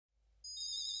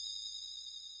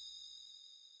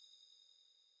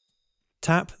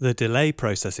Tap the Delay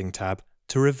Processing tab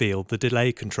to reveal the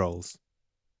delay controls.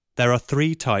 There are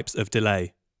three types of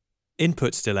delay.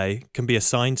 Input delay can be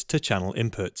assigned to channel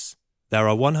inputs. There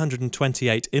are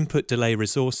 128 input delay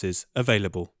resources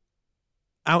available.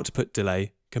 Output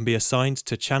delay can be assigned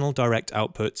to channel direct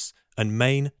outputs and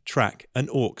main, track and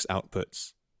aux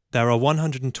outputs. There are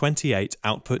 128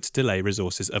 output delay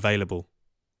resources available.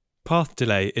 Path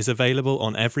delay is available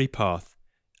on every path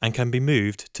and can be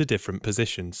moved to different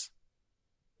positions.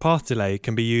 Path delay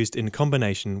can be used in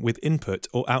combination with input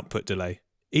or output delay.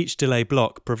 Each delay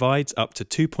block provides up to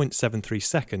 2.73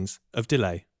 seconds of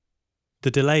delay.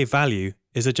 The delay value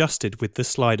is adjusted with the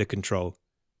slider control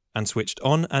and switched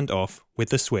on and off with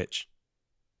the switch.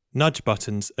 Nudge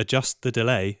buttons adjust the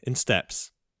delay in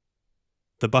steps.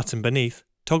 The button beneath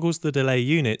toggles the delay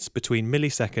units between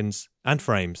milliseconds and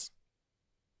frames.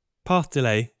 Path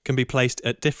delay can be placed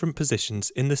at different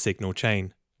positions in the signal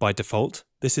chain. By default,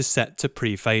 this is set to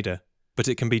pre-fader, but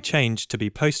it can be changed to be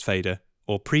post-fader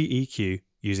or pre-EQ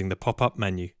using the pop-up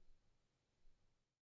menu.